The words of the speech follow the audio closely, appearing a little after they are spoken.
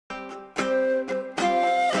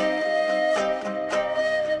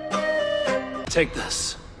Take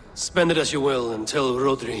this. Spend it as you will until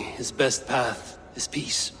Rodri, his best path, is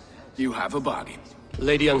peace. You have a bargain.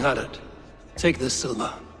 Lady Angharad, take this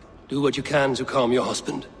silver. Do what you can to calm your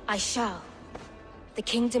husband. I shall. The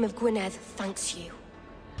Kingdom of Gwriad thanks you.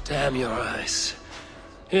 Damn your eyes.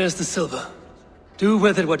 Here's the silver. Do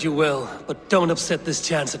with it what you will, but don't upset this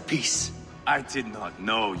chance at peace. I did not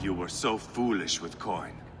know you were so foolish with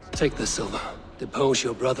coin. Take the silver. Depose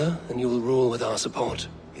your brother, and you will rule with our support.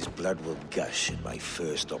 His blood will gush at my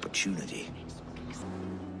first opportunity.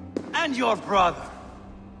 And your brother.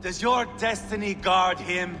 Does your destiny guard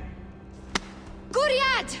him?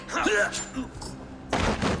 Gwriad!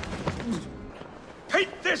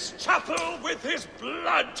 Paint this chapel with his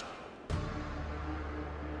blood!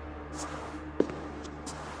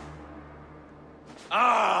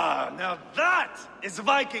 Ah, now that is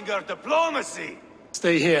Vikinger diplomacy!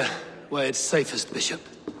 Stay here, where it's safest, Bishop.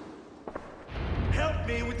 Help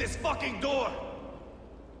me with this fucking door!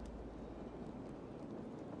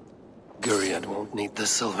 Gwriad won't need the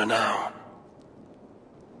silver now.